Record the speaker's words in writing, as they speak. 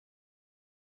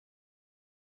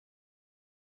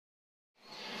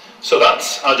So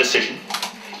that's our decision.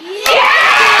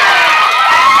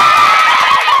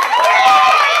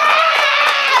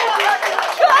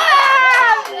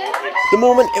 The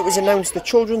moment it was announced the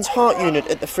Children's Heart Unit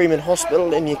at the Freeman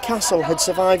Hospital in Newcastle had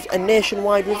survived a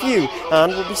nationwide review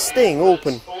and will be staying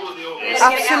open.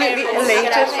 Absolutely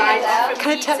elated.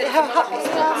 Can I tell you how happy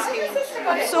I am?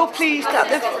 I'm so pleased that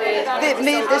they've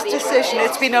made this decision.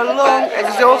 It's been a long,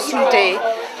 exhausting day,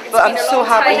 but I'm so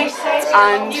happy.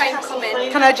 And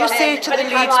can I just say to the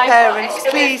Leeds parents,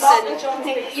 please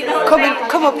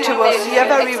come up to us. You're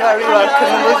very, very welcome,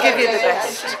 and we'll give you the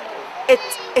best.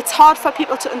 It's hard for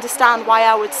people to understand why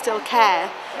I would still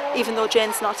care, even though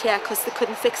Jane's not here, because they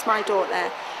couldn't fix my daughter.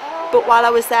 But while I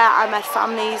was there, I met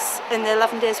families. In the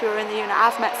 11 days we were in the unit,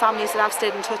 I've met families that I've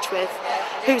stayed in touch with,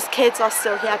 whose kids are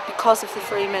still here because of the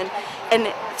Freeman.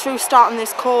 And through starting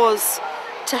this cause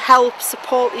to help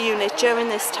support the unit during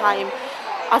this time,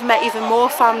 I've met even more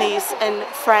families and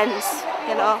friends,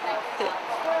 you know.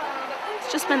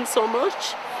 It's just meant so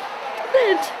much.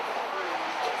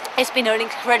 It's been an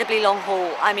incredibly long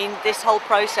haul. I mean, this whole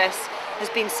process has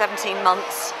been 17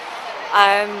 months.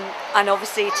 And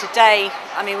obviously today,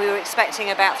 I mean, we were expecting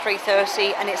about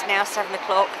 3:30 and it's now 7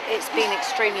 o'clock. It's been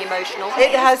extremely emotional.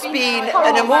 It has been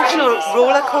an emotional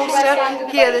roller coaster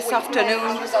here this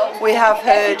afternoon. We have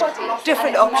heard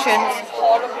different options,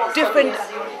 different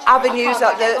avenues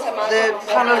that the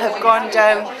panel have gone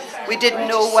down. We didn't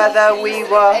know whether we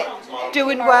were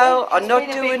doing well or not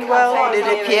doing well, and it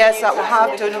appears that we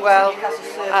have done well,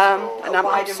 and I'm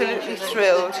absolutely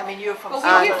thrilled.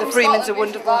 And the Freeman's a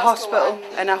wonderful hospital,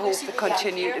 and I hope they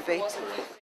continue to be.